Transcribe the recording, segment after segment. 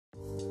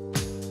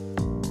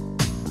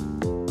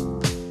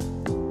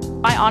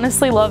I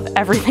honestly love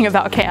everything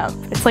about camp.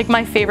 It's like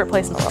my favorite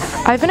place in the world.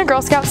 I've been a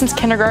Girl Scout since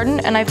kindergarten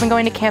and I've been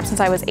going to camp since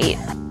I was 8.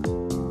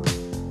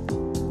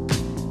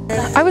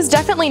 I was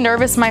definitely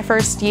nervous my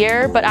first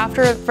year, but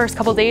after the first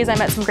couple days I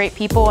met some great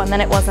people and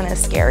then it wasn't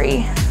as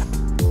scary.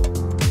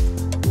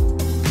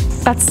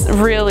 That's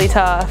really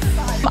tough.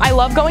 I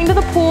love going to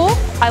the pool.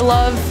 I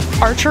love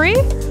archery.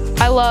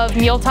 I love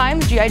meal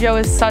times. G.I. Joe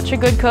is such a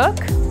good cook.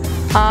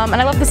 And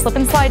I love the slip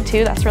and slide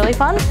too, that's really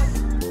fun.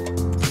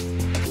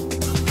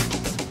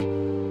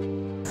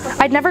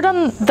 I'd never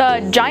done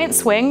the giant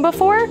swing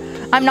before.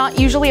 I'm not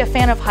usually a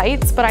fan of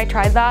heights, but I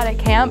tried that at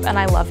camp and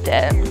I loved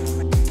it.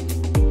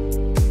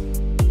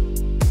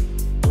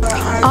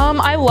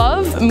 I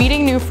love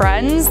meeting new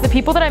friends. The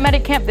people that I met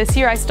at camp this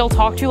year, I still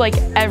talk to like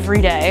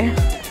every day.